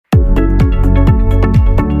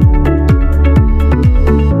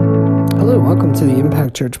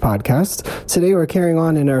Impact Church podcast. Today we're carrying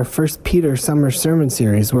on in our First Peter summer sermon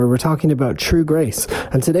series where we're talking about true grace.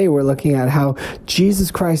 And today we're looking at how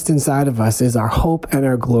Jesus Christ inside of us is our hope and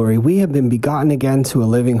our glory. We have been begotten again to a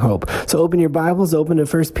living hope. So open your Bibles, open to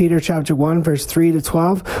 1 Peter chapter 1, verse 3 to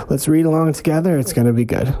 12. Let's read along together. It's going to be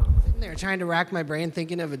good. There trying to rack my brain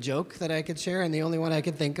thinking of a joke that I could share, and the only one I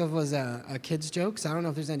could think of was a kid's joke. So I don't know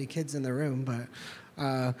if there's any kids in the room,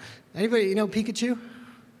 but anybody, you know Pikachu?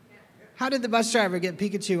 How did the bus driver get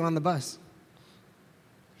Pikachu on the bus?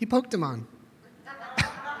 He poked him on.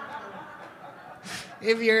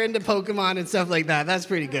 If you're into Pokemon and stuff like that, that's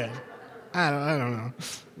pretty good. I don't know.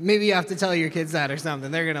 Maybe you have to tell your kids that or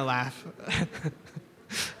something. They're gonna laugh.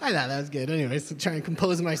 I thought that was good. Anyways, to try and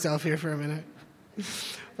compose myself here for a minute.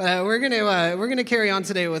 But we're gonna carry on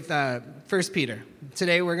today with 1 Peter.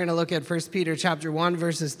 Today we're gonna look at 1 Peter chapter 1,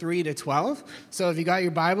 verses 3 to 12. So if you got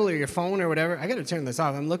your Bible or your phone or whatever, I gotta turn this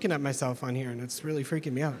off. I'm looking at myself on here and it's really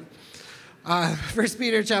freaking me out. 1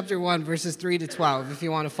 Peter chapter 1, verses 3 to 12, if you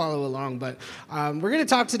want to follow along. But we're gonna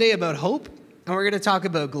talk today about hope, and we're gonna talk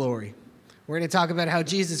about glory. We're gonna talk about how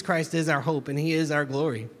Jesus Christ is our hope and he is our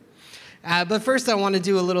glory. But first, I want to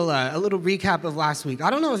do a little recap of last week. I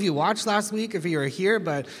don't know if you watched last week, if you were here,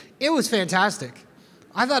 but it was fantastic.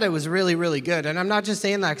 I thought it was really, really good. And I'm not just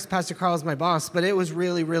saying that because Pastor Carl is my boss, but it was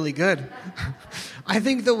really, really good. I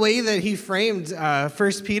think the way that he framed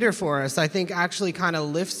 1 Peter for us, I think actually kind of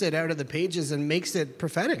lifts it out of the pages and makes it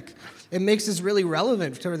prophetic. It makes us really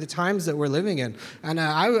relevant to the times that we're living in. And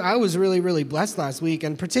I was really, really blessed last week,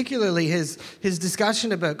 and particularly his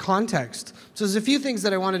discussion about context. So there's a few things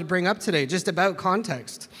that I wanted to bring up today, just about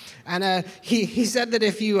context. And he said that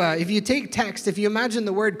if you take text, if you imagine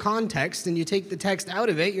the word context and you take the text out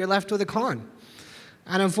of it, you're left with a con.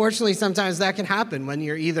 And unfortunately, sometimes that can happen when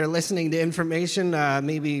you're either listening to information,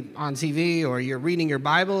 maybe on TV, or you're reading your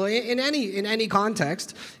Bible. In any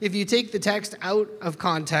context, if you take the text out of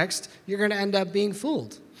context, you're going to end up being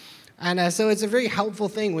fooled. And so it's a very helpful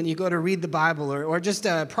thing when you go to read the Bible or just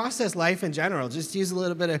process life in general. Just use a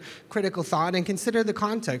little bit of critical thought and consider the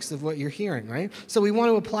context of what you're hearing, right? So we want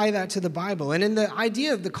to apply that to the Bible. And in the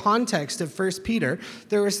idea of the context of 1 Peter,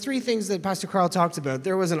 there was three things that Pastor Carl talked about.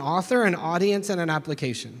 There was an author, an audience, and an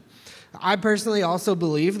application. I personally also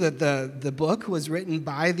believe that the book was written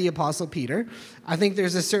by the Apostle Peter. I think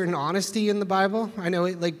there's a certain honesty in the Bible. I know,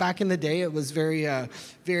 like back in the day, it was very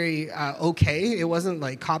okay. It wasn't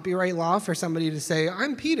like copyright law for somebody to say,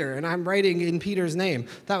 I'm Peter, and I'm writing in Peter's name.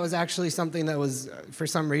 That was actually something that was, for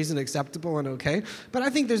some reason, acceptable and okay. But I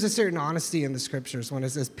think there's a certain honesty in the Scriptures when it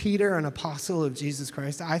says, Peter, an apostle of Jesus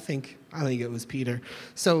Christ. I think it was Peter.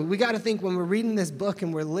 So we got to think when we're reading this book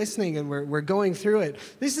and we're listening and we're going through it,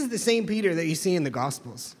 this is the same Peter that you see in the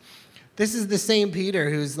Gospels. This is the same Peter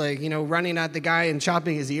who's running at the guy and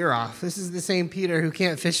chopping his ear off. This is the same Peter who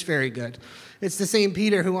can't fish very good. It's the same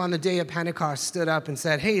Peter who on the day of Pentecost stood up and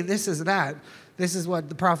said, hey, this is that. This is what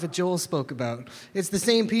the prophet Joel spoke about. It's the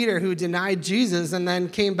same Peter who denied Jesus and then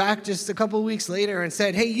came back just a couple weeks later and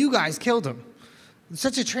said, hey, you guys killed him.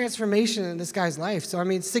 Such a transformation in this guy's life. So,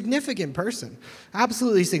 significant person.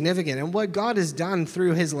 Absolutely significant. And what God has done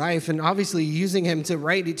through his life and obviously using him to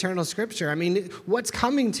write eternal scripture. What's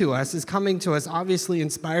coming to us is coming to us obviously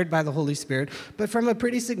inspired by the Holy Spirit, but from a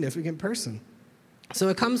pretty significant person. So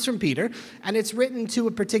it comes from Peter, and it's written to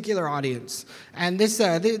a particular audience. And this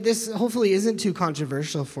hopefully isn't too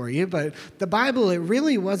controversial for you, but the Bible, it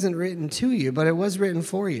really wasn't written to you, but it was written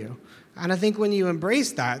for you. And I think when you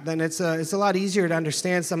embrace that, then it's a lot easier to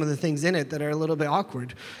understand some of the things in it that are a little bit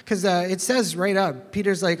awkward. Because it says right up,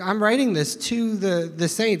 Peter's like, I'm writing this to the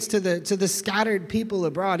saints, to the scattered people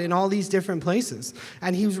abroad in all these different places.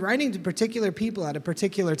 And he was writing to particular people at a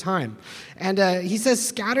particular time. And he says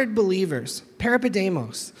scattered believers,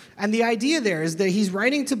 peripedemos. And the idea there is that he's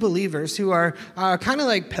writing to believers who are kind of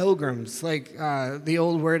like pilgrims, like the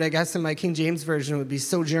old word, I guess, in my King James Version would be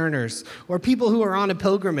sojourners, or people who are on a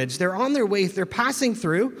pilgrimage. They're on their way, they're passing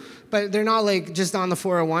through, but they're not like just on the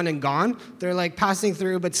 401 and gone. They're like passing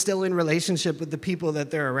through, but still in relationship with the people that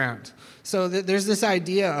they're around. So there's this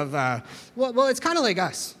idea of, well, it's kind of like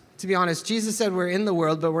us, to be honest. Jesus said we're in the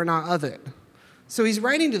world, but we're not of it. So he's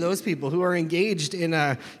writing to those people who are engaged in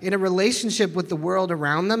a relationship with the world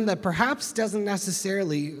around them that perhaps doesn't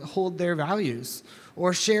necessarily hold their values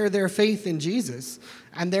or share their faith in Jesus.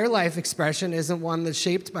 And their life expression isn't one that's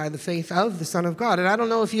shaped by the faith of the Son of God. And I don't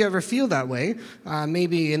know if you ever feel that way,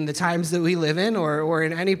 maybe in the times that we live in or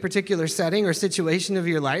in any particular setting or situation of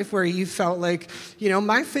your life where you felt like,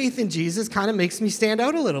 my faith in Jesus kind of makes me stand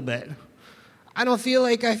out a little bit. I don't feel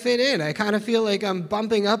like I fit in. I kind of feel like I'm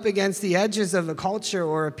bumping up against the edges of a culture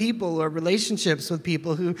or a people or relationships with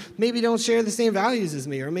people who maybe don't share the same values as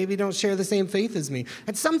me or maybe don't share the same faith as me.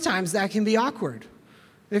 And sometimes that can be awkward,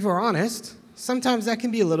 if we're honest. Sometimes that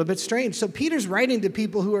can be a little bit strange. So Peter's writing to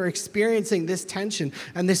people who are experiencing this tension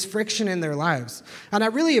and this friction in their lives. And I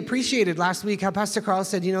really appreciated last week how Pastor Carl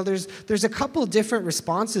said, there's a couple different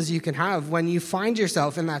responses you can have when you find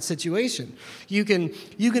yourself in that situation. You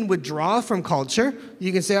can withdraw from culture.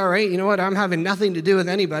 You can say, all right, you know what, I'm having nothing to do with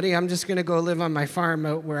anybody. I'm just going to go live on my farm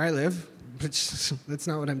out where I live. Which, that's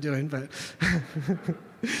not what I'm doing, but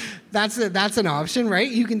that's an option, right?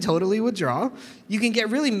 You can totally withdraw. You can get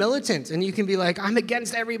really militant, and you can be like, I'm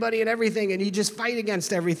against everybody and everything, and you just fight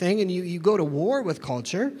against everything, and you go to war with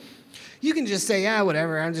culture. You can just say, yeah,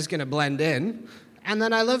 whatever, I'm just going to blend in. And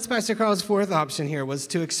then I loved Pastor Carl's fourth option here was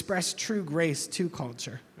to express true grace to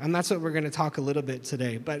culture. And that's what we're going to talk a little bit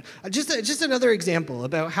today. But just another example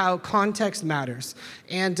about how context matters.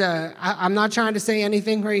 And I'm not trying to say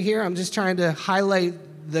anything right here. I'm just trying to highlight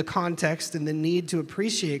the context and the need to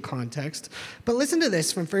appreciate context. But listen to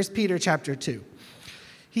this from 1 Peter chapter 2.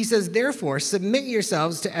 He says, therefore, submit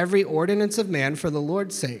yourselves to every ordinance of man for the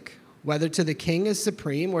Lord's sake, whether to the king as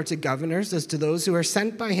supreme or to governors as to those who are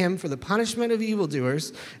sent by him for the punishment of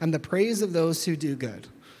evildoers and the praise of those who do good.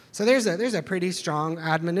 So there's a pretty strong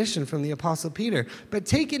admonition from the Apostle Peter. But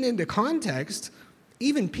taken into context,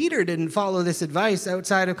 even Peter didn't follow this advice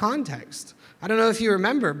outside of context. I don't know if you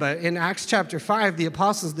remember, but in Acts chapter 5, the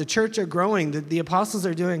apostles, the church are growing. The apostles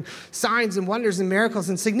are doing signs and wonders and miracles,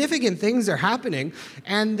 and significant things are happening.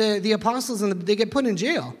 And the apostles, they get put in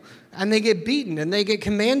jail, and they get beaten, and they get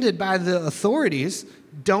commanded by the authorities,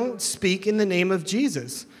 don't speak in the name of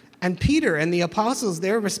Jesus. And Peter and the apostles,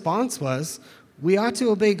 their response was, we ought to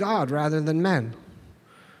obey God rather than men.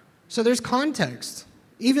 So there's context.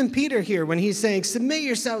 Even Peter here, when he's saying, submit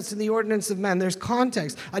yourselves to the ordinance of men, there's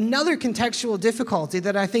context. Another contextual difficulty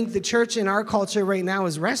that I think the church in our culture right now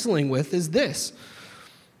is wrestling with is this.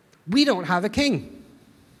 We don't have a king.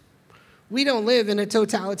 We don't live in a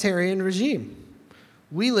totalitarian regime.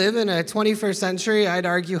 We live in a 21st century, I'd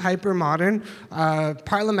argue, hyper-modern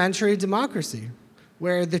parliamentary democracy,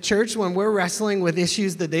 where the church, when we're wrestling with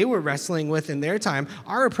issues that they were wrestling with in their time,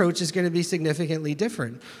 our approach is going to be significantly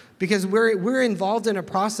different. Because we're involved in a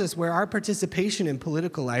process where our participation in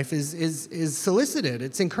political life is solicited.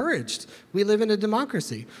 It's encouraged. We live in a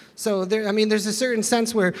democracy. So there's a certain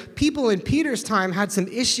sense where people in Peter's time had some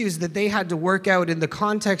issues that they had to work out in the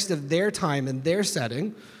context of their time and their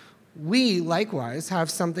setting. We, likewise, have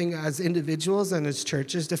something as individuals and as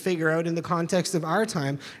churches to figure out in the context of our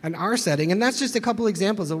time and our setting. And that's just a couple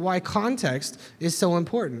examples of why context is so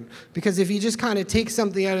important. Because if you just kind of take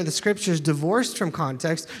something out of the scriptures divorced from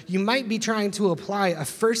context, you might be trying to apply a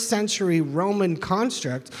first century Roman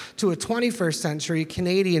construct to a 21st century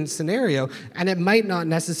Canadian scenario, and it might not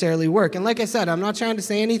necessarily work. And like I said, I'm not trying to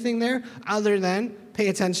say anything there other than pay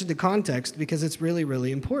attention to context, because it's really,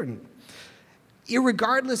 really important.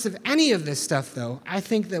 Irregardless of any of this stuff, though, I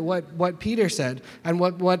think that what Peter said and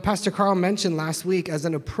what Pastor Carl mentioned last week as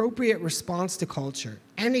an appropriate response to culture,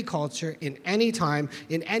 in any time,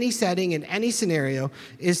 in any setting, in any scenario,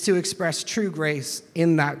 is to express true grace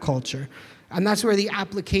in that culture. And that's where the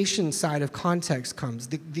application side of context comes.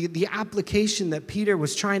 The application that Peter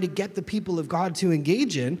was trying to get the people of God to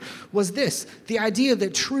engage in was this, the idea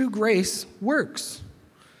that true grace works.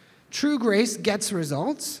 True grace gets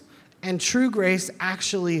results. And true grace,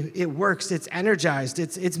 actually, it works. It's energized.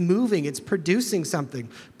 It's moving. It's producing something.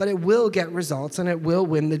 But it will get results, and it will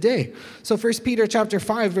win the day. So 1 Peter chapter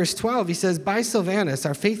 5, verse 12, he says, by Silvanus,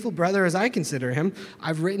 our faithful brother as I consider him,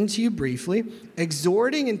 I've written to you briefly,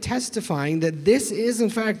 exhorting and testifying that this is, in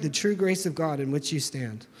fact, the true grace of God in which you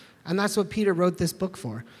stand. And that's what Peter wrote this book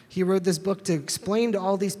for. He wrote this book to explain to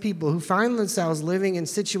all these people who find themselves living in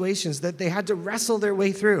situations that they had to wrestle their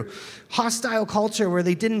way through. Hostile culture where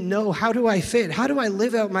they didn't know, how do I fit? How do I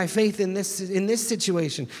live out my faith in this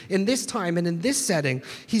situation, in this time, and in this setting?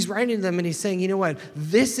 He's writing to them and he's saying, you know what?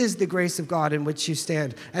 This is the grace of God in which you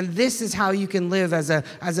stand. And this is how you can live as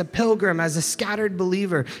a pilgrim, as a scattered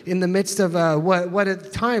believer in the midst of what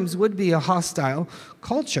at times would be a hostile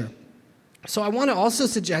culture. So I want to also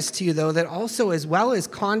suggest to you, though, that also as well as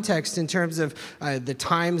context in terms of the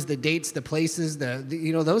times, the dates, the places,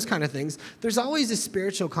 those kind of things, there's always a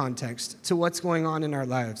spiritual context to what's going on in our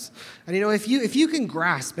lives. And if you can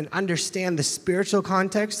grasp and understand the spiritual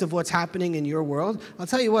context of what's happening in your world, I'll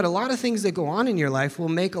tell you what, a lot of things that go on in your life will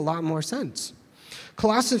make a lot more sense.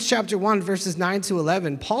 Colossians chapter 1, verses 9 to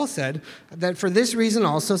 11, Paul said that for this reason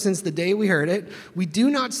also, since the day we heard it, we do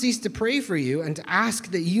not cease to pray for you and to ask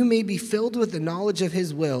that you may be filled with the knowledge of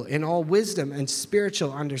his will in all wisdom and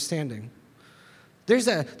spiritual understanding. There's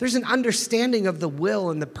an understanding of the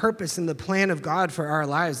will and the purpose and the plan of God for our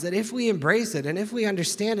lives that if we embrace it and if we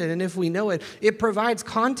understand it and if we know it, it provides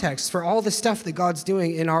context for all the stuff that God's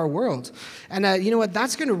doing in our world. And you know what?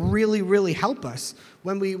 That's going to really, really help us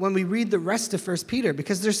when we read the rest of 1 Peter,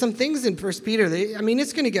 because there's some things in 1 Peter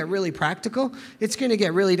it's going to get really practical. It's going to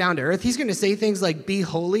get really down to earth. He's going to say things like, be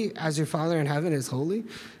holy as your Father in heaven is holy.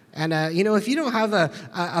 And, if you don't have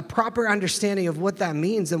a proper understanding of what that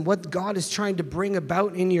means and what God is trying to bring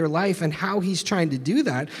about in your life and how he's trying to do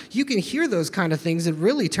that, you can hear those kind of things and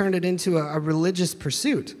really turn it into a religious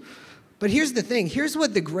pursuit. But here's the thing. Here's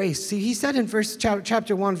what the grace, see, he said in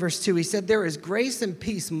chapter 1, verse 2, he said, there is grace and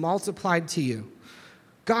peace multiplied to you.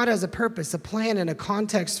 God has a purpose, a plan, and a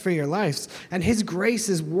context for your lives, and his grace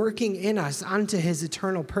is working in us unto his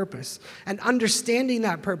eternal purpose. And understanding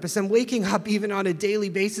that purpose and waking up even on a daily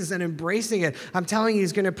basis and embracing it, I'm telling you,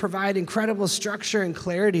 is going to provide incredible structure and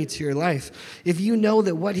clarity to your life. If you know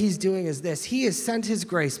that what he's doing is this, he has sent his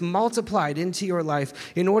grace multiplied into your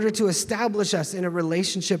life in order to establish us in a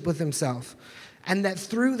relationship with himself. And that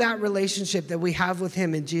through that relationship that we have with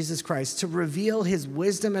him in Jesus Christ, to reveal his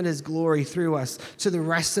wisdom and his glory through us to the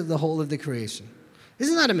rest of the whole of the creation.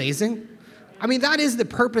 Isn't that amazing? I mean, that is the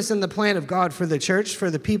purpose and the plan of God for the church,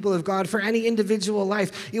 for the people of God, for any individual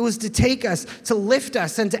life. It was to take us, to lift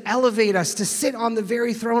us, and to elevate us, to sit on the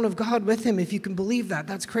very throne of God with him, if you can believe that.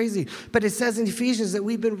 That's crazy. But it says in Ephesians that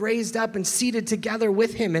we've been raised up and seated together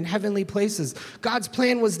with him in heavenly places. God's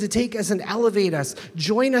plan was to take us and elevate us,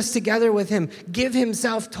 join us together with him, give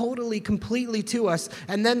himself totally, completely to us,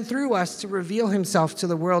 and then through us to reveal himself to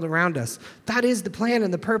the world around us. That is the plan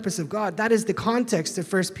and the purpose of God. That is the context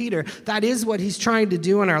of 1 Peter. That is what he's trying to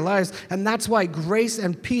do in our lives, and that's why grace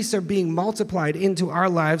and peace are being multiplied into our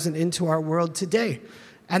lives and into our world today.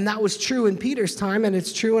 And that was true in Peter's time, and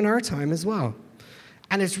it's true in our time as well.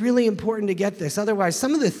 And it's really important to get this. Otherwise,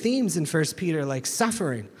 some of the themes in 1 Peter, like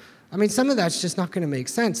suffering, some of that's just not going to make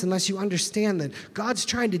sense unless you understand that God's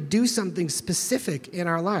trying to do something specific in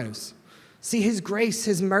our lives. See, his grace,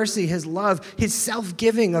 his mercy, his love, his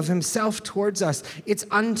self-giving of himself towards us, it's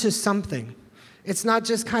unto something. It's not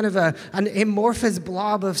just kind of an amorphous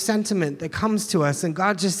blob of sentiment that comes to us, and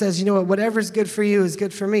God just says, you know what, whatever's good for you is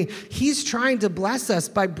good for me. He's trying to bless us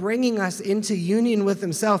by bringing us into union with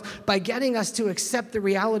himself, by getting us to accept the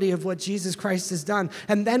reality of what Jesus Christ has done.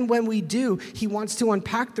 And then when we do, he wants to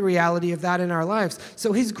unpack the reality of that in our lives.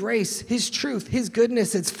 So his grace, his truth, his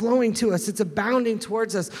goodness, it's flowing to us. It's abounding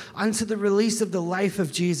towards us unto the release of the life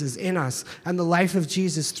of Jesus in us and the life of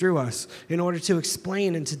Jesus through us in order to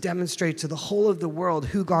explain and to demonstrate to the whole of the world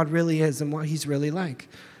who God really is and what he's really like.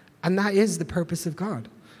 And that is the purpose of God.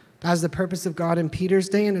 That is the purpose of God in Peter's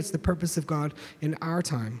day, and it's the purpose of God in our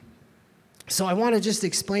time. So I want to just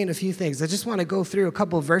explain a few things. I just want to go through a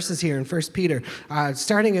couple of verses here in 1 Peter,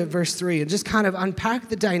 starting at verse 3, and just kind of unpack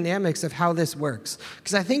the dynamics of how this works.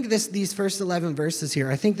 Because I think these first 11 verses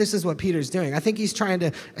here, I think this is what Peter's doing. I think he's trying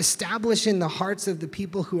to establish in the hearts of the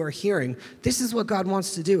people who are hearing, this is what God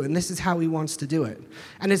wants to do, and this is how he wants to do it.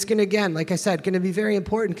 And it's going to, again, like I said, going to be very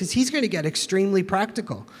important because he's going to get extremely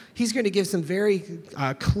practical. He's going to give some very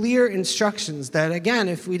clear instructions that, again,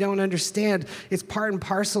 if we don't understand, it's part and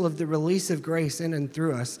parcel of the release of grace in and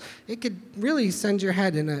through us. It could really send your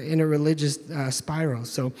head in a religious spiral.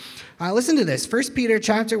 So listen to this. 1 Peter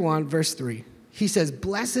chapter 1, verse 3. He says,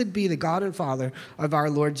 "Blessed be the God and Father of our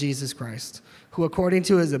Lord Jesus Christ, who according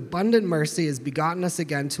to his abundant mercy has begotten us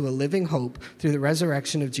again to a living hope through the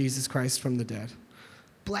resurrection of Jesus Christ from the dead."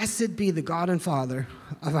 Blessed be the God and Father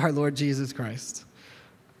of our Lord Jesus Christ.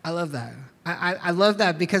 I love that. I love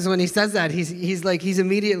that because when he says that, he's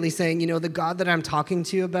immediately saying, the God that I'm talking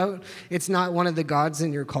to you about, it's not one of the gods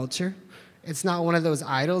in your culture. It's not one of those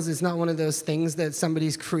idols. It's not one of those things that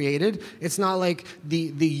somebody's created. It's not like the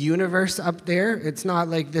universe up there. It's not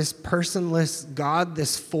like this personless God,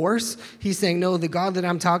 this force. He's saying, no, the God that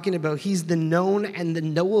I'm talking about, he's the known and the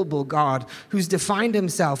knowable God who's defined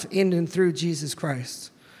himself in and through Jesus Christ.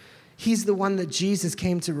 He's the one that Jesus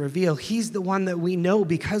came to reveal. He's the one that we know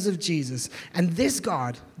because of Jesus. And this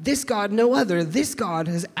God, no other, this God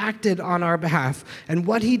has acted on our behalf. And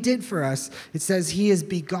what he did for us, it says he has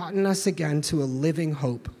begotten us again to a living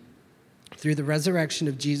hope through the resurrection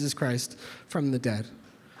of Jesus Christ from the dead.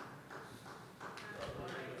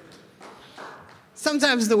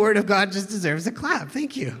 Sometimes the word of God just deserves a clap.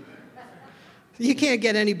 Thank you. You can't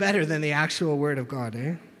get any better than the actual word of God,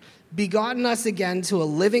 eh? begotten us again to a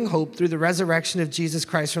living hope through the resurrection of Jesus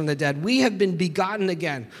Christ from the dead. We have been begotten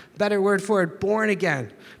again. Better word for it, born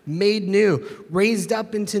again, made new, raised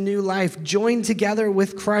up into new life, joined together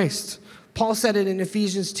with Christ. Paul said it in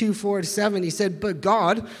Ephesians 2:4-7. He said, but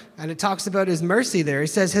God, and it talks about his mercy there, he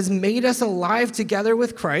says, has made us alive together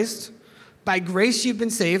with Christ. By grace you've been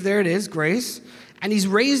saved. There it is, grace. And he's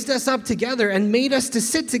raised us up together and made us to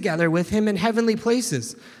sit together with him in heavenly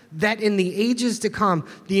places, that in the ages to come,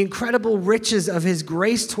 the incredible riches of his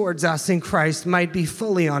grace towards us in Christ might be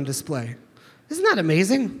fully on display. Isn't that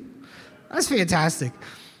amazing? That's fantastic.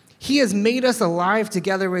 He has made us alive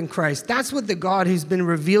together in Christ. That's what the God who's been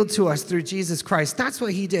revealed to us through Jesus Christ, that's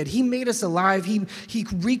what he did. He made us alive. He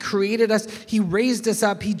recreated us. He raised us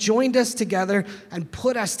up. He joined us together and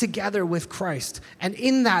put us together with Christ. And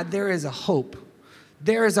in that, there is a hope.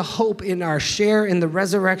 There is a hope in our share in the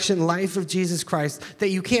resurrection life of Jesus Christ that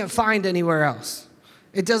you can't find anywhere else.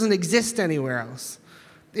 It doesn't exist anywhere else.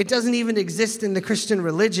 It doesn't even exist in the Christian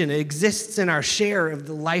religion. It exists in our share of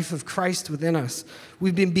the life of Christ within us.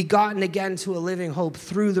 We've been begotten again to a living hope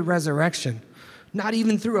through the resurrection, not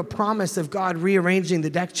even through a promise of God rearranging the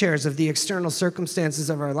deck chairs of the external circumstances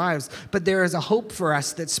of our lives, but there is a hope for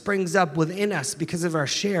us that springs up within us because of our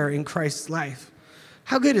share in Christ's life.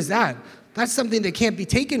 How good is that? That's something that can't be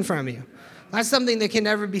taken from you. That's something that can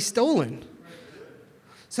never be stolen.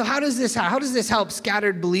 So how does this help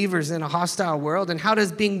scattered believers in a hostile world? And how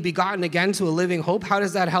does being begotten again to a living hope, how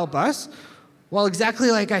does that help us? Well,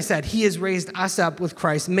 exactly like I said, he has raised us up with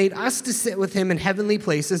Christ, made us to sit with him in heavenly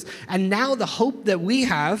places, and now the hope that we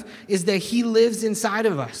have is that he lives inside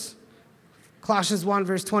of us. Colossians 1,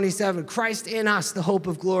 verse 27, Christ in us, the hope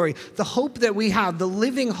of glory. The hope that we have, the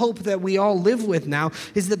living hope that we all live with now,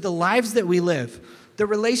 is that the lives that we live, the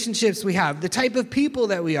relationships we have, the type of people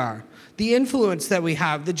that we are, the influence that we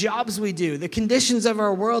have, the jobs we do, the conditions of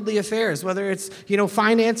our worldly affairs, whether it's,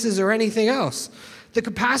 finances or anything else, the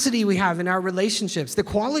capacity we have in our relationships, the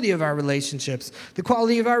quality of our relationships, the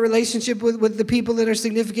quality of our relationship with the people that are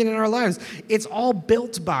significant in our lives. It's all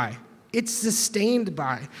built by, it's sustained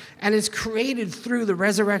by, and it's created through the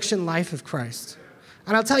resurrection life of Christ.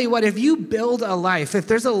 And I'll tell you what, if you build a life, if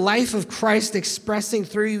there's a life of Christ expressing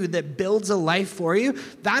through you that builds a life for you,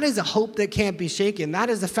 that is a hope that can't be shaken. That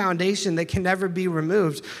is a foundation that can never be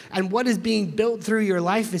removed. And what is being built through your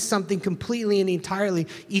life is something completely and entirely,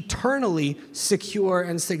 eternally secure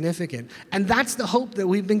and significant. And that's the hope that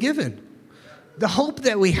we've been given. The hope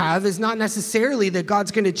that we have is not necessarily that God's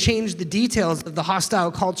going to change the details of the hostile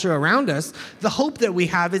culture around us. The hope that we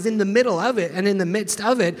have is in the middle of it and in the midst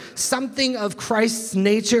of it, something of Christ's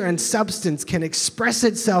nature and substance can express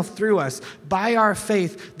itself through us by our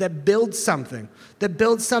faith that builds something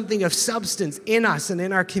of substance in us and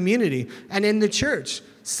in our community and in the church.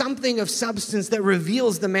 Something of substance that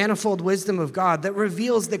reveals the manifold wisdom of God, that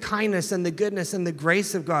reveals the kindness and the goodness and the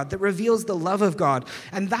grace of God, that reveals the love of God.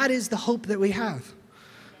 And that is the hope that we have.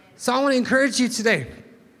 So I want to encourage you today.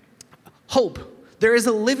 Hope. There is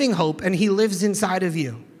a living hope, and he lives inside of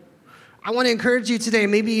you. I want to encourage you today.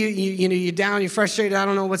 Maybe you're down, you're frustrated. I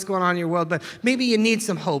don't know what's going on in your world, but maybe you need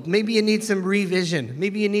some hope. Maybe you need some revision.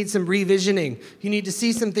 Maybe you need some revisioning. You need to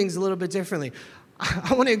see some things a little bit differently.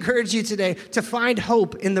 I want to encourage you today to find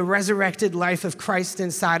hope in the resurrected life of Christ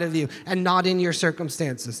inside of you and not in your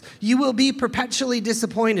circumstances. You will be perpetually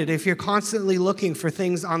disappointed if you're constantly looking for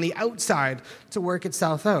things on the outside to work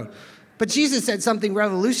itself out. But Jesus said something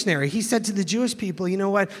revolutionary. He said to the Jewish people, you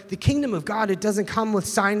know what? The kingdom of God, it doesn't come with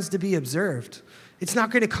signs to be observed. It's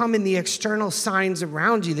not going to come in the external signs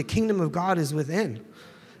around you. The kingdom of God is within.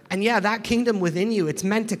 And yeah, that kingdom within you, it's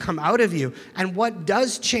meant to come out of you. And what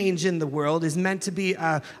does change in the world is meant to be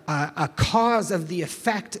a cause of the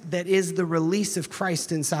effect that is the release of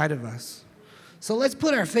Christ inside of us. So let's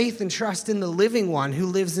put our faith and trust in the living one who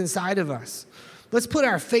lives inside of us. Let's put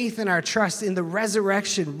our faith and our trust in the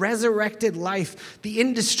resurrected life, the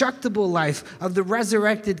indestructible life of the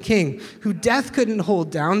resurrected King, who death couldn't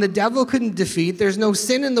hold down, the devil couldn't defeat. There's no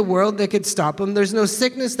sin in the world that could stop him. There's no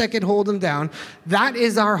sickness that could hold him down. That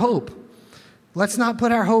is our hope. Let's not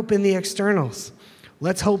put our hope in the externals.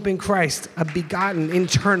 Let's hope in Christ, a begotten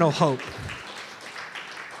internal hope.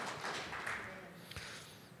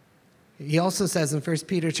 He also says in 1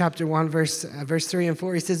 Peter chapter 1, verse 3 and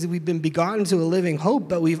 4, he says that we've been begotten to a living hope,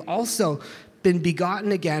 but we've also been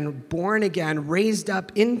begotten again, born again, raised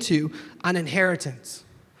up into an inheritance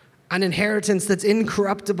that's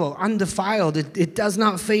incorruptible, undefiled. It does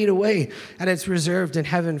not fade away, and it's reserved in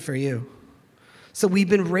heaven for you. So we've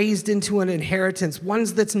been raised into an inheritance, one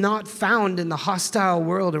that's not found in the hostile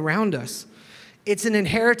world around us. It's an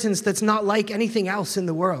inheritance that's not like anything else in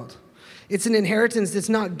the world. It's an inheritance that's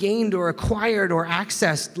not gained or acquired or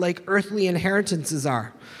accessed like earthly inheritances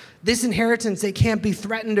are. This inheritance, it can't be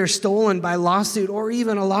threatened or stolen by lawsuit or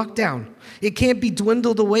even a lockdown. It can't be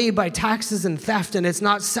dwindled away by taxes and theft, and it's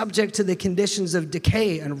not subject to the conditions of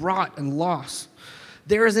decay and rot and loss.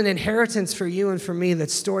 There is an inheritance for you and for me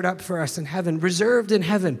that's stored up for us in heaven, reserved in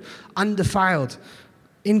heaven, undefiled,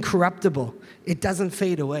 incorruptible. It doesn't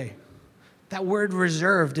fade away. That word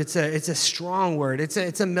reserved, it's a strong word.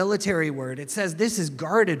 It's a military word. It says this is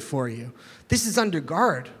guarded for you. This is under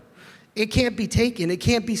guard. It can't be taken. It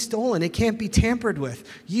can't be stolen. It can't be tampered with.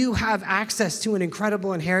 You have access to an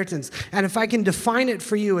incredible inheritance. And if I can define it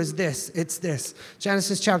for you as this, it's this.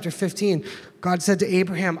 Genesis chapter 15, God said to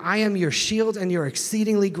Abraham, I am your shield and your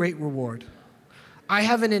exceedingly great reward. I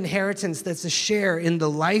have an inheritance that's a share in the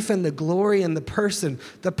life and the glory and the person,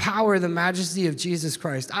 the power, the majesty of Jesus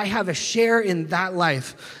Christ. I have a share in that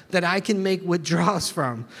life that I can make withdrawals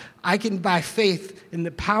from. I can, by faith in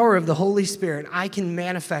the power of the Holy Spirit, I can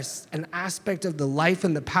manifest an aspect of the life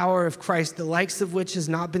and the power of Christ, the likes of which has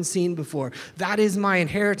not been seen before. That is my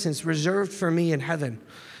inheritance reserved for me in heaven.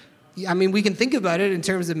 I mean, we can think about it in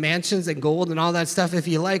terms of mansions and gold and all that stuff if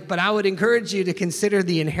you like, but I would encourage you to consider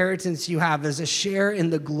the inheritance you have as a share in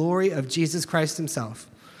the glory of Jesus Christ himself.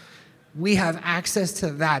 We have access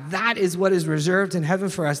to that. That is what is reserved in heaven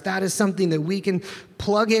for us. That is something that we can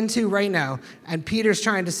plug into right now. And Peter's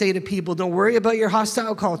trying to say to people, don't worry about your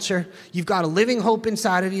hostile culture. You've got a living hope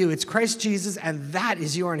inside of you. It's Christ Jesus, and that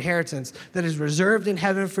is your inheritance that is reserved in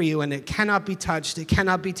heaven for you, and it cannot be touched. It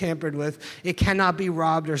cannot be tampered with. It cannot be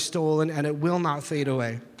robbed or stolen, and it will not fade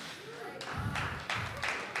away.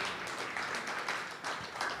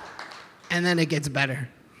 And then it gets better.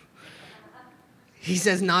 He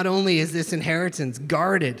says not only is this inheritance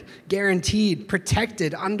guarded, guaranteed,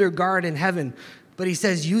 protected, under guard in heaven, but he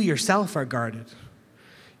says you yourself are guarded.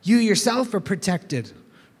 You yourself are protected,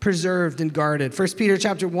 preserved, and guarded. 1 Peter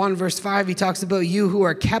chapter 1, verse 5, he talks about you who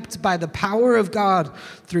are kept by the power of God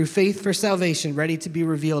through faith for salvation, ready to be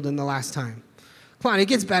revealed in the last time. Come on, it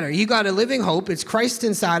gets better. You got a living hope. It's Christ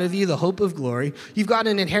inside of you, the hope of glory. You've got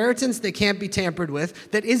an inheritance that can't be tampered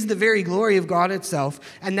with, that is the very glory of God itself.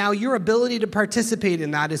 And now your ability to participate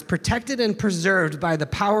in that is protected and preserved by the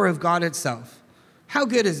power of God itself. How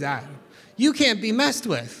good is that? You can't be messed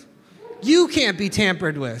with. You can't be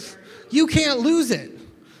tampered with. You can't lose it.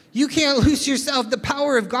 You can't lose yourself. The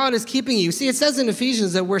power of God is keeping you. See, it says in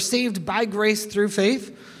Ephesians that we're saved by grace through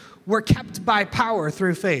faith. We're kept by power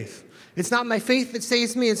through faith. It's not my faith that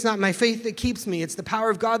saves me. It's not my faith that keeps me. It's the power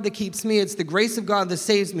of God that keeps me. It's the grace of God that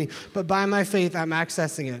saves me. But by my faith, I'm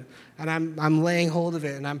accessing it. And I'm laying hold of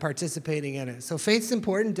it, and I'm participating in it. So faith's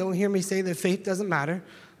important. Don't hear me say that faith doesn't matter.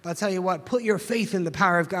 But I'll tell you what, put your faith in the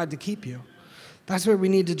power of God to keep you. That's where we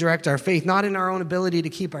need to direct our faith, not in our own ability to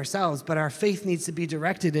keep ourselves, but our faith needs to be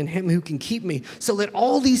directed in him who can keep me, so that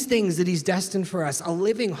all these things that he's destined for us, a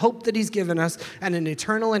living hope that he's given us, and an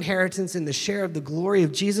eternal inheritance in the share of the glory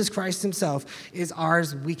of Jesus Christ himself is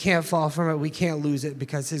ours. We can't fall from it. We can't lose it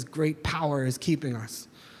because his great power is keeping us.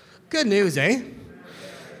 Good news, eh?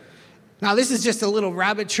 Now, this is just a little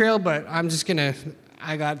rabbit trail, but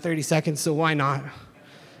I got 30 seconds, so why not?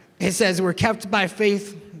 It says we're kept by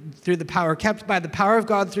faith through the power, kept by the power of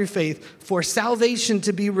God through faith for salvation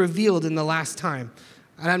to be revealed in the last time.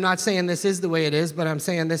 And I'm not saying this is the way it is, but I'm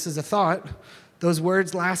saying this is a thought. Those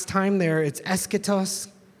words last time there, it's eschatos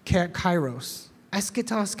kairos.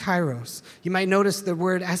 Eschatos kairos. You might notice the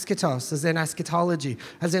word eschatos as in eschatology,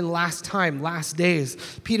 as in last time, last days.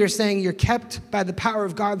 Peter's saying you're kept by the power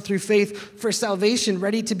of God through faith for salvation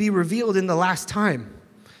ready to be revealed in the last time.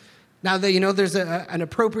 Now, there's an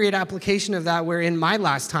appropriate application of that where in my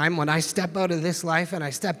last time, when I step out of this life and I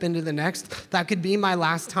step into the next, that could be my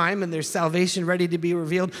last time and there's salvation ready to be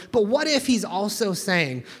revealed. But what if he's also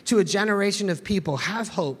saying to a generation of people, have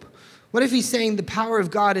hope? What if he's saying the power of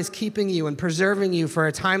God is keeping you and preserving you for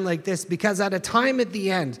a time like this? Because at a time at the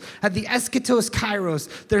end, at the eschatos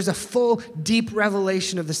kairos, there's a full, deep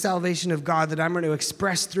revelation of the salvation of God that I'm going to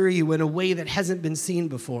express through you in a way that hasn't been seen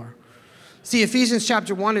before. See, Ephesians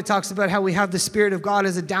chapter 1, it talks about how we have the Spirit of God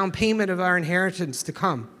as a down payment of our inheritance to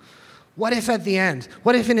come. What if at the end,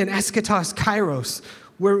 what if in an eschatos kairos,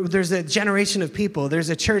 where there's a generation of people, there's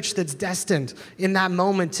a church that's destined in that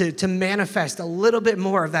moment to manifest a little bit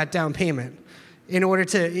more of that down payment in order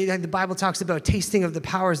to, the Bible talks about tasting of the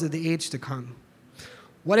powers of the age to come.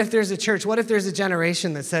 What if there's a church, what if there's a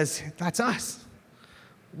generation that says, that's us?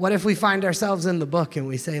 What if we find ourselves in the book and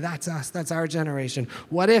we say, that's us, that's our generation?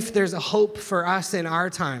 What if there's a hope for us in our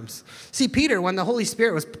times? See, Peter, when the Holy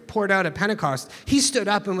Spirit was poured out at Pentecost, he stood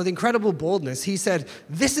up and with incredible boldness, he said,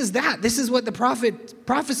 this is that. This is what the prophet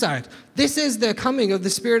prophesied. This is the coming of the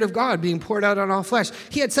Spirit of God being poured out on all flesh.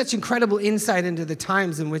 He had such incredible insight into the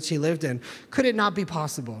times in which he lived in. Could it not be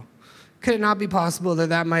possible? Could it not be possible that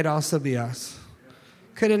that might also be us?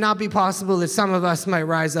 Could it not be possible that some of us might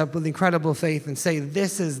rise up with incredible faith and say,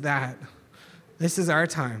 this is that. This is our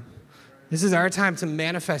time. This is our time to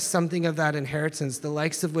manifest something of that inheritance, the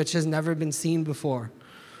likes of which has never been seen before.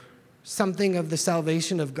 Something of the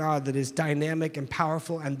salvation of God that is dynamic and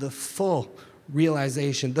powerful and the full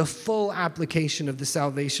realization, the full application of the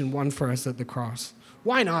salvation won for us at the cross.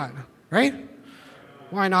 Why not, right?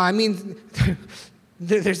 Why not? I mean,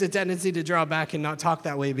 there's a tendency to draw back and not talk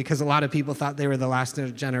that way because a lot of people thought they were the last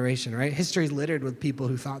generation, right? History's littered with people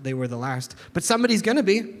who thought they were the last. But somebody's going to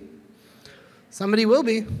be. Somebody will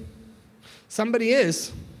be. Somebody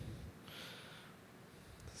is.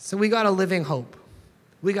 So we got a living hope.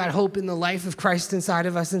 We got hope in the life of Christ inside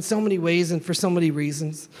of us in so many ways and for so many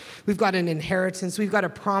reasons. We've got an inheritance. We've got a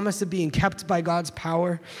promise of being kept by God's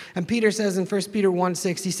power. And Peter says in 1 Peter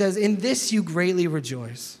 1:6, he says, in this you greatly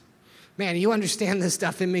rejoice. Man, you understand this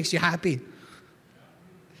stuff, it makes you happy.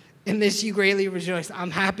 In this you greatly rejoice.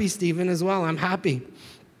 I'm happy, Stephen, as well. I'm happy.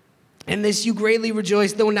 In this you greatly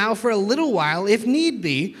rejoice, though now for a little while, if need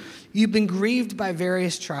be, you've been grieved by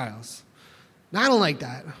various trials. Now, I don't like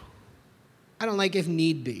that. I don't like if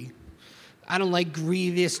need be. I don't like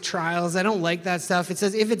grievous trials. I don't like that stuff. It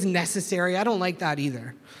says if it's necessary. I don't like that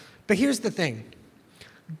either. But here's the thing.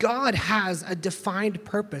 God has a defined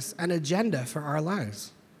purpose and agenda for our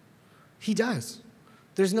lives. He does.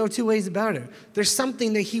 There's no two ways about it. There's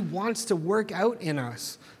something that he wants to work out in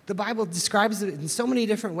us. The Bible describes it in so many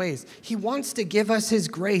different ways. He wants to give us his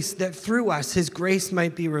grace that through us his grace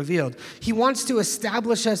might be revealed. He wants to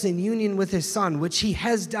establish us in union with his Son, which he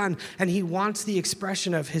has done, and he wants the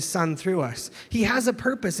expression of his Son through us. He has a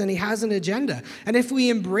purpose and he has an agenda. And if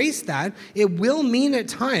we embrace that, it will mean at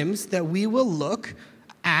times that we will look,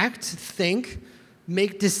 act, think,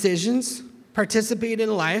 make decisions, participate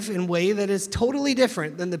in life in a way that is totally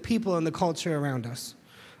different than the people and the culture around us.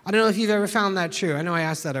 I don't know if you've ever found that true. I know I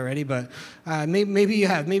asked that already, but maybe you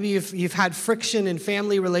have. Maybe you've had friction in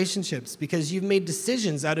family relationships because you've made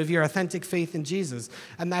decisions out of your authentic faith in Jesus,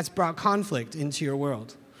 and that's brought conflict into your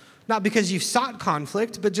world. Not because you've sought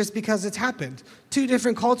conflict, but just because it's happened. Two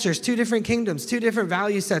different cultures, two different kingdoms, two different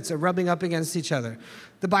value sets are rubbing up against each other.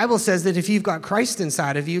 The Bible says that if you've got Christ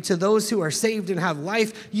inside of you, to those who are saved and have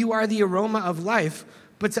life, you are the aroma of life,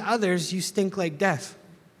 but to others, you stink like death.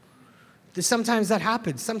 Sometimes that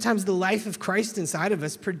happens. Sometimes the life of Christ inside of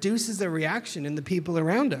us produces a reaction in the people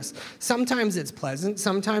around us. Sometimes it's pleasant,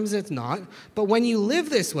 sometimes it's not. But when you live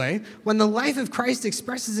this way, when the life of Christ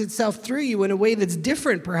expresses itself through you in a way that's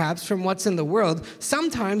different perhaps from what's in the world,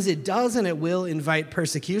 sometimes it does and it will invite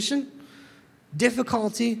persecution,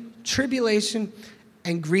 difficulty, tribulation,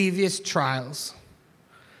 and grievous trials.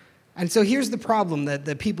 And so here's the problem that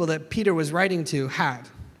the people that Peter was writing to had.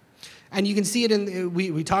 And you can see it in,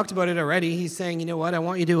 we talked about it already. He's saying, you know what, I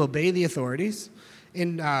want you to obey the authorities.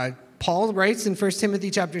 Paul writes in 1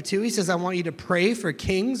 Timothy chapter 2, he says, I want you to pray for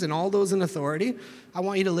kings and all those in authority. I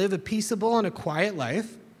want you to live a peaceable and a quiet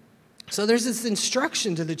life. So there's this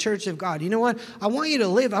instruction to the church of God. You know what, I want you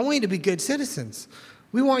to be good citizens.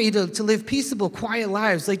 We want you to live peaceable, quiet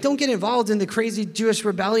lives. Like, don't get involved in the crazy Jewish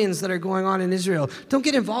rebellions that are going on in Israel. Don't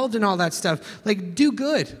get involved in all that stuff. Like, do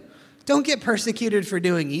good. Don't get persecuted for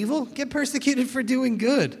doing evil. Get persecuted for doing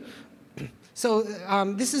good. So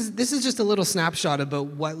this is just a little snapshot about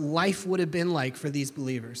what life would have been like for these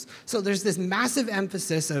believers. So there's this massive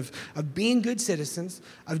emphasis of being good citizens,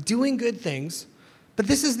 of doing good things. But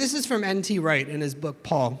this is from N.T. Wright in his book,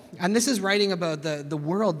 Paul. And this is writing about the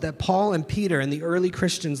world that Paul and Peter and the early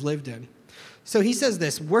Christians lived in. So he says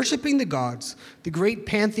this, worshiping the gods, the great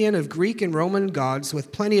pantheon of Greek and Roman gods,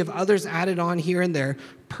 with plenty of others added on here and there,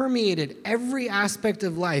 permeated every aspect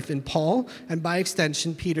of life in Paul and by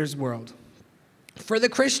extension Peter's world. For the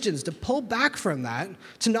Christians to pull back from that,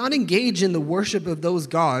 to not engage in the worship of those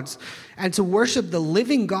gods, and to worship the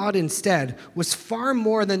living God instead, was far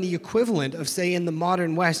more than the equivalent of, say, in the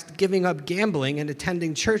modern West, giving up gambling and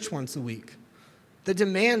attending church once a week. The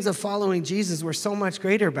demands of following Jesus were so much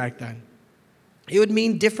greater back then. It would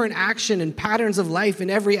mean different action and patterns of life in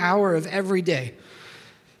every hour of every day.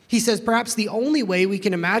 He says perhaps the only way we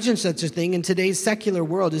can imagine such a thing in today's secular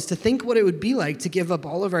world is to think what it would be like to give up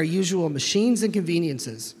all of our usual machines and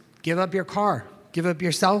conveniences. Give up your car, Give up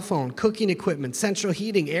your cell phone, cooking equipment, central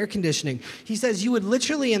heating, air conditioning. He says you would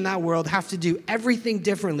literally in that world have to do everything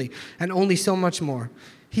differently and only so much more.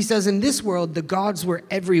 He says in this world, the gods were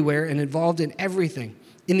everywhere and involved in everything.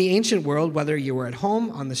 In the ancient world, whether you were at home,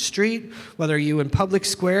 on the street, whether you were in public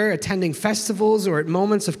square, attending festivals, or at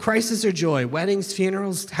moments of crisis or joy, weddings,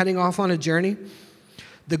 funerals, heading off on a journey,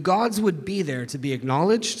 the gods would be there to be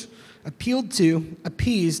acknowledged, appealed to,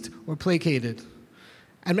 appeased, or placated.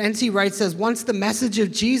 And N.T. Wright says, once the message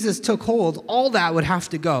of Jesus took hold, all that would have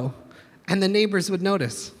to go, and the neighbors would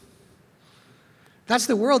notice. That's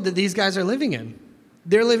the world that these guys are living in.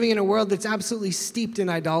 They're living in a world that's absolutely steeped in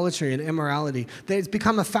idolatry and immorality. That it's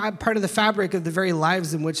become a part of the fabric of the very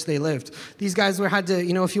lives in which they lived. These guys had to,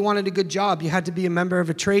 if you wanted a good job, you had to be a member of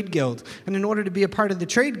a trade guild. And in order to be a part of the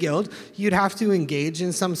trade guild, you'd have to engage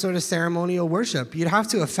in some sort of ceremonial worship. You'd have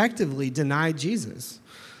to effectively deny Jesus.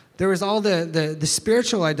 There was all the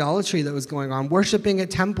spiritual idolatry that was going on, worshiping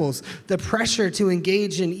at temples, the pressure to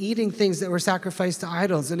engage in eating things that were sacrificed to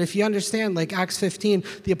idols. And if you understand, like Acts 15,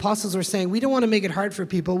 the apostles were saying, we don't want to make it hard for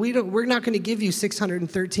people. We're not going to give you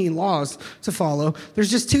 613 laws to follow.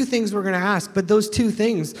 There's just two things we're going to ask, but those two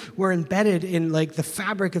things were embedded in like the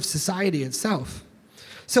fabric of society itself.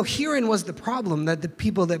 So herein was the problem that the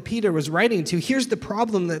people that Peter was writing to, here's the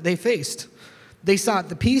problem that they faced. They sought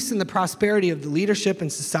the peace and the prosperity of the leadership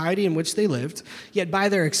and society in which they lived, yet by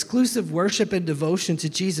their exclusive worship and devotion to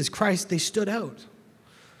Jesus Christ, they stood out.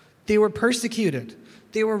 They were persecuted.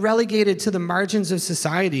 They were relegated to the margins of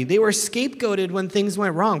society. They were scapegoated when things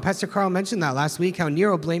went wrong. Pastor Carl mentioned that last week, how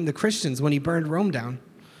Nero blamed the Christians when he burned Rome down.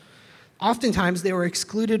 Oftentimes, they were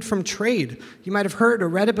excluded from trade. You might have heard or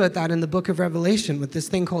read about that in the book of Revelation with this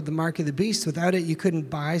thing called the mark of the beast. Without it, you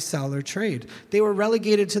couldn't buy, sell, or trade. They were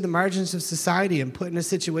relegated to the margins of society and put in a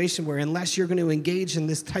situation where unless you're going to engage in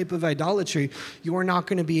this type of idolatry, you are not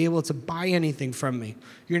going to be able to buy anything from me.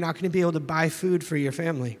 You're not going to be able to buy food for your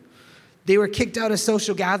family. They were kicked out of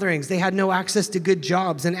social gatherings. They had no access to good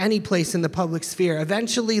jobs in any place in the public sphere,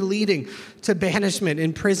 eventually leading to banishment,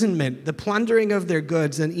 imprisonment, the plundering of their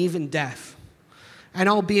goods, and even death. And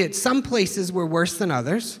albeit some places were worse than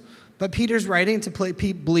others, but Peter's writing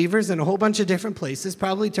to believers in a whole bunch of different places,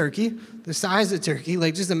 probably Turkey, the size of Turkey,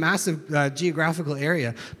 like just a massive geographical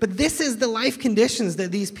area. But this is the life conditions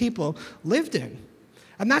that these people lived in.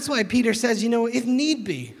 And that's why Peter says, if need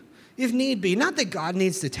be, not that God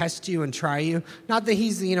needs to test you and try you, not that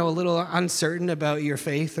he's, a little uncertain about your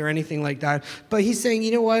faith or anything like that, but he's saying,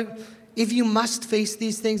 you know what? If you must face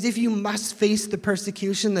these things, if you must face the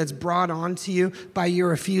persecution that's brought on to you by your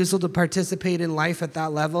refusal to participate in life at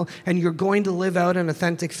that level, and you're going to live out an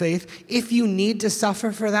authentic faith, if you need to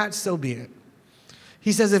suffer for that, so be it.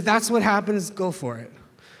 He says, if that's what happens, go for it.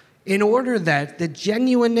 In order that the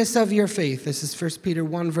genuineness of your faith, this is 1 Peter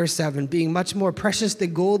 1, verse 7, being much more precious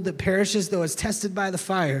than gold that perishes though it's tested by the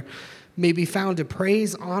fire, may be found to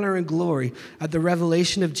praise, honor, and glory at the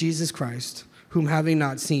revelation of Jesus Christ, whom having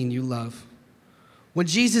not seen you love. When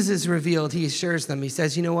Jesus is revealed, he assures them, he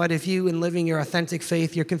says, you know what, if you, in living your authentic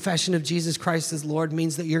faith, your confession of Jesus Christ as Lord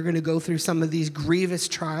means that you're going to go through some of these grievous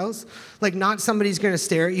trials, like not somebody's going to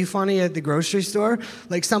stare at you funny at the grocery store,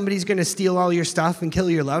 like somebody's going to steal all your stuff and kill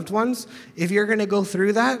your loved ones, if you're going to go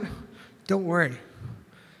through that, don't worry.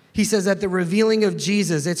 He says at the revealing of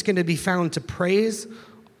Jesus, it's going to be found to praise,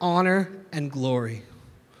 honor, and glory.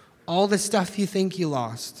 All the stuff you think you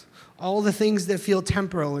lost, all the things that feel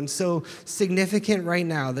temporal and so significant right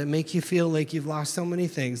now that make you feel like you've lost so many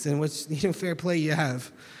things, and which, fair play you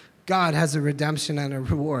have. God has a redemption and a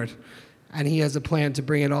reward, and he has a plan to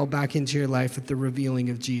bring it all back into your life at the revealing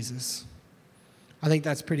of Jesus. I think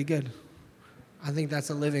that's pretty good. I think that's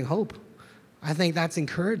a living hope. I think that's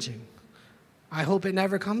encouraging. I hope it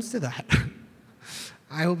never comes to that.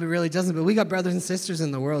 I hope it really doesn't, but we got brothers and sisters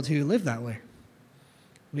in the world who live that way.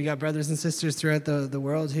 We got brothers and sisters throughout the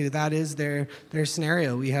world who that is their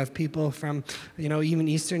scenario. We have people from, even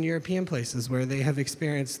Eastern European places where they have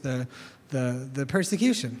experienced the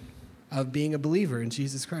persecution of being a believer in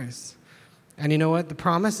Jesus Christ. And you know what? The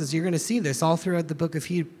promise is you're going to see this all throughout the book of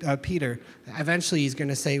Peter. Eventually he's going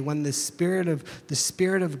to say, when the spirit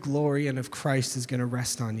of glory and of Christ is going to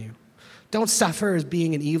rest on you. Don't suffer as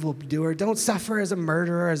being an evildoer. Don't suffer as a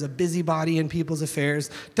murderer, as a busybody in people's affairs.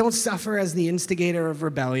 Don't suffer as the instigator of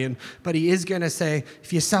rebellion. But he is going to say,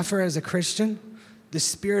 if you suffer as a Christian, the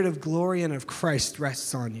spirit of glory and of Christ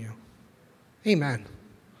rests on you. Amen.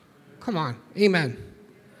 Come on. Amen.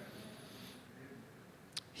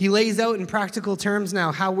 He lays out in practical terms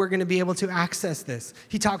now how we're going to be able to access this.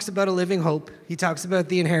 He talks about a living hope. He talks about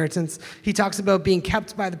the inheritance. He talks about being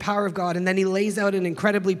kept by the power of God. And then he lays out an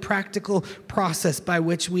incredibly practical process by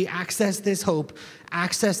which we access this hope,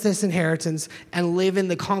 access this inheritance, and live in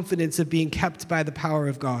the confidence of being kept by the power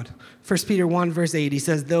of God. 1 Peter 1, verse 8, he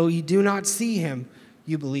says, though you do not see him,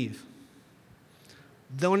 you believe.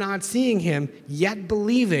 Though not seeing him, yet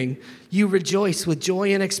believing, you rejoice with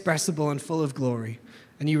joy inexpressible and full of glory.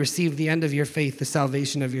 And you receive the end of your faith, the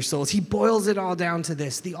salvation of your souls. He boils it all down to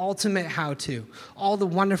this, the ultimate how-to. All the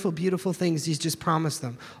wonderful, beautiful things he's just promised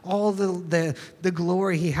them. All the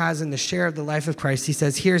glory he has in the share of the life of Christ. He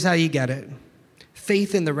says, here's how you get it.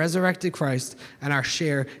 Faith in the resurrected Christ and our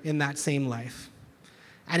share in that same life.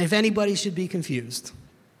 And if anybody should be confused,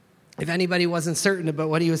 if anybody wasn't certain about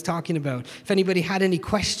what he was talking about, if anybody had any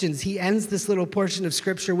questions, he ends this little portion of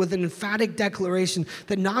Scripture with an emphatic declaration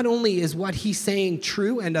that not only is what he's saying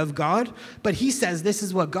true and of God, but he says this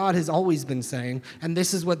is what God has always been saying, and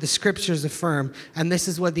this is what the Scriptures affirm, and this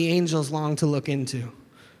is what the angels long to look into.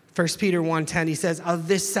 1 Peter 1:10, he says, of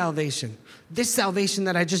this salvation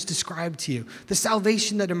that I just described to you, the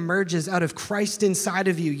salvation that emerges out of Christ inside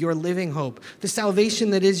of you, your living hope, the salvation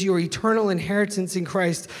that is your eternal inheritance in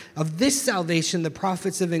Christ, of this salvation the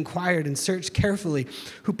prophets have inquired and searched carefully,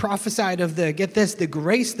 who prophesied of the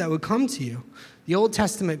grace that would come to you. The Old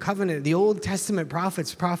Testament covenant, the Old Testament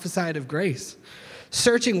prophets prophesied of grace.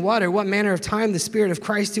 Searching what manner of time the Spirit of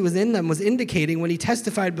Christ who was in them was indicating when he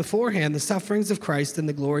testified beforehand the sufferings of Christ and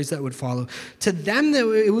the glories that would follow. To them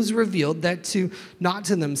it was revealed that not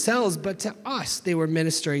to themselves, but to us they were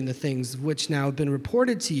ministering the things which now have been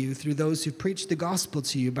reported to you through those who preached the gospel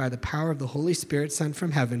to you by the power of the Holy Spirit sent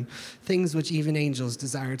from heaven, things which even angels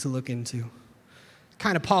desire to look into.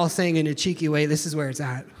 Kind of Paul saying in a cheeky way, this is where it's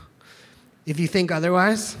at. If you think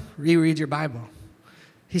otherwise, reread your Bible.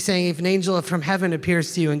 He's saying if an angel from heaven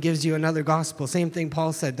appears to you and gives you another gospel, same thing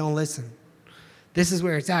Paul said, don't listen. This is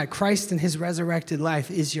where it's at. Christ and his resurrected life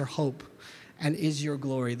is your hope and is your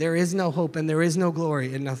glory. There is no hope and there is no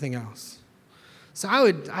glory in nothing else. So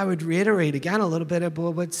I would reiterate again a little bit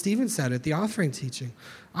about what Stephen said at the offering teaching.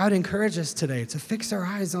 I would encourage us today to fix our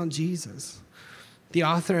eyes on Jesus, the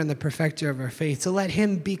author and the perfecter of our faith, to let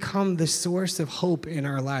him become the source of hope in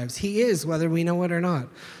our lives. He is, whether we know it or not.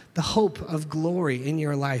 The hope of glory in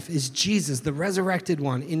your life is Jesus, the resurrected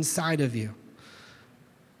one inside of you.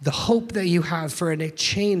 The hope that you have for a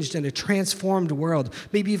changed and a transformed world.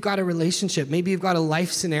 Maybe you've got a relationship. Maybe you've got a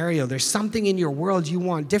life scenario. There's something in your world you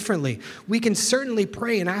want differently. We can certainly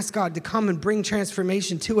pray and ask God to come and bring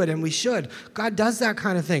transformation to it, and we should. God does that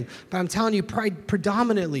kind of thing. But I'm telling you,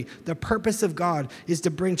 predominantly, the purpose of God is to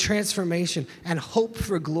bring transformation and hope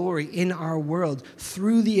for glory in our world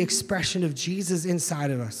through the expression of Jesus inside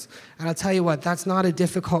of us. And I'll tell you what, that's not a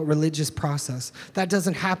difficult religious process. That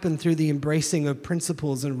doesn't happen through the embracing of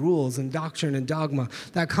principles and rules and doctrine and dogma.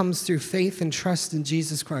 That comes through faith and trust in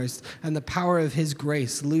Jesus Christ and the power of his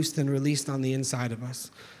grace loosed and released on the inside of us.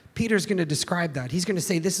 Peter's going to describe that. He's going to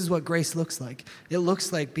say, this is what grace looks like. It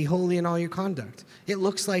looks like be holy in all your conduct. It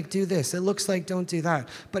looks like do this. It looks like don't do that.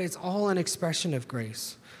 But it's all an expression of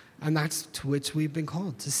grace. And that's to which we've been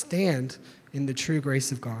called, to stand in the true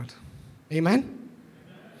grace of God. Amen?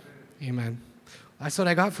 Amen. That's what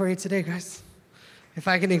I got for you today, guys. If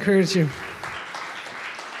I can encourage you.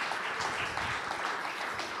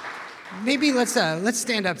 Maybe let's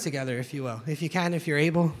stand up together, if you will. If you can, if you're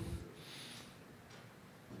able.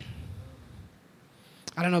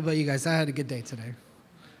 I don't know about you guys. I had a good day today.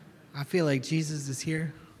 I feel like Jesus is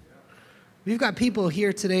here. We've got people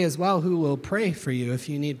here today as well who will pray for you if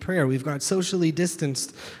you need prayer. We've got socially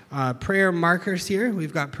distanced prayer markers here.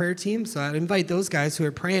 We've got prayer teams. So I'd invite those guys who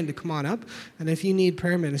are praying to come on up. And if you need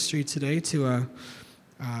prayer ministry today, to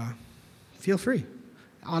feel free.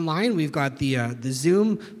 Online, we've got the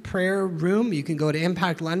Zoom prayer room. You can go to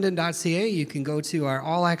impactlondon.ca. You can go to our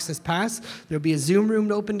All Access Pass. There'll be a Zoom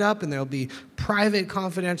room opened up, and there'll be private,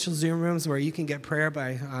 confidential Zoom rooms where you can get prayer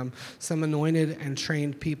by some anointed and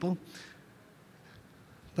trained people.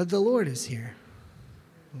 But the Lord is here.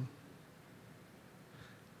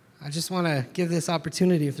 I just want to give this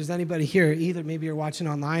opportunity. If there's anybody here, either maybe you're watching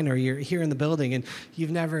online or you're here in the building and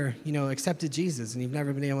you've never, accepted Jesus and you've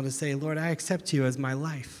never been able to say, Lord, I accept you as my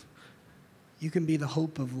life. You can be the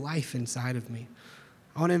hope of life inside of me.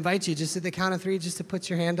 I want to invite you just at the count of 3 just to put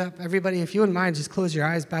your hand up. Everybody, if you wouldn't mind, just close your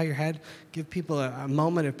eyes, bow your head, give people a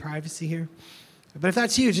moment of privacy here. But if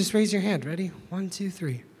that's you, just raise your hand. Ready? 1, 2,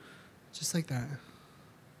 3. Just like that.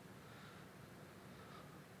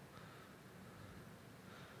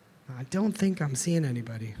 I don't think I'm seeing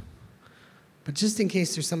anybody. But just in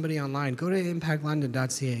case there's somebody online, go to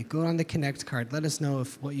impactlondon.ca. Go on the Connect card. Let us know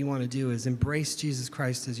if what you want to do is embrace Jesus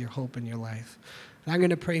Christ as your hope in your life. And I'm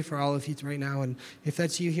going to pray for all of you right now. And if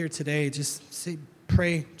that's you here today, just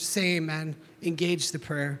pray, say amen, engage the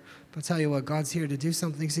prayer. But I'll tell you what, God's here to do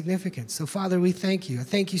something significant. So, Father, we thank you. I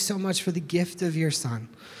thank you so much for the gift of your Son.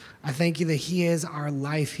 I thank you that he is our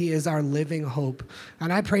life. He is our living hope.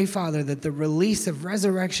 And I pray, Father, that the release of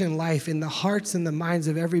resurrection life in the hearts and the minds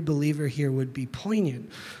of every believer here would be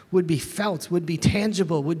poignant, would be felt, would be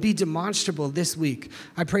tangible, would be demonstrable this week.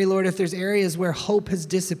 I pray, Lord, if there's areas where hope has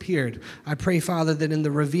disappeared, I pray, Father, that in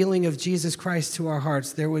the revealing of Jesus Christ to our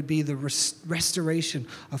hearts, there would be the restoration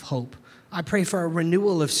of hope. I pray for a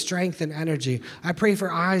renewal of strength and energy. I pray for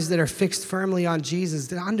eyes that are fixed firmly on Jesus,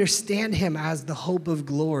 to understand him as the hope of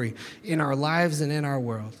glory in our lives and in our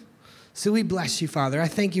world. So we bless you, Father. I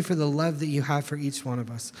thank you for the love that you have for each one of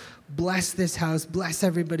us. Bless this house. Bless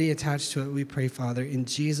everybody attached to it, we pray, Father, in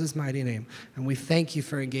Jesus' mighty name. And we thank you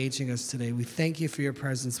for engaging us today. We thank you for your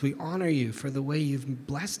presence. We honor you for the way you've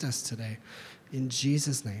blessed us today. In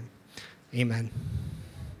Jesus' name, amen.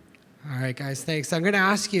 All right, guys, thanks. I'm going to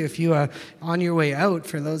ask you if you, on your way out,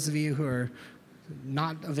 for those of you who are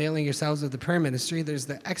not availing yourselves of the prayer ministry, there's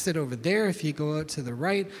the exit over there if you go out to the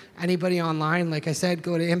right. Anybody online, like I said,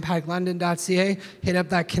 go to impactlondon.ca, hit up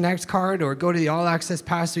that Connect card, or go to the All Access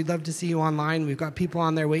Pass. We'd love to see you online. We've got people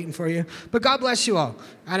on there waiting for you. But God bless you all.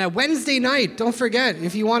 And a Wednesday night, don't forget,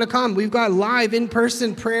 if you want to come, we've got live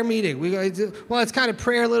in-person prayer meeting. It's kind of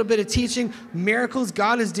prayer, a little bit of teaching, miracles.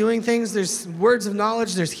 God is doing things. There's words of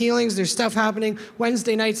knowledge. There's healings. There's stuff happening.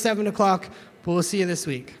 Wednesday night, 7 o'clock. But we'll see you this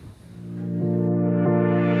week.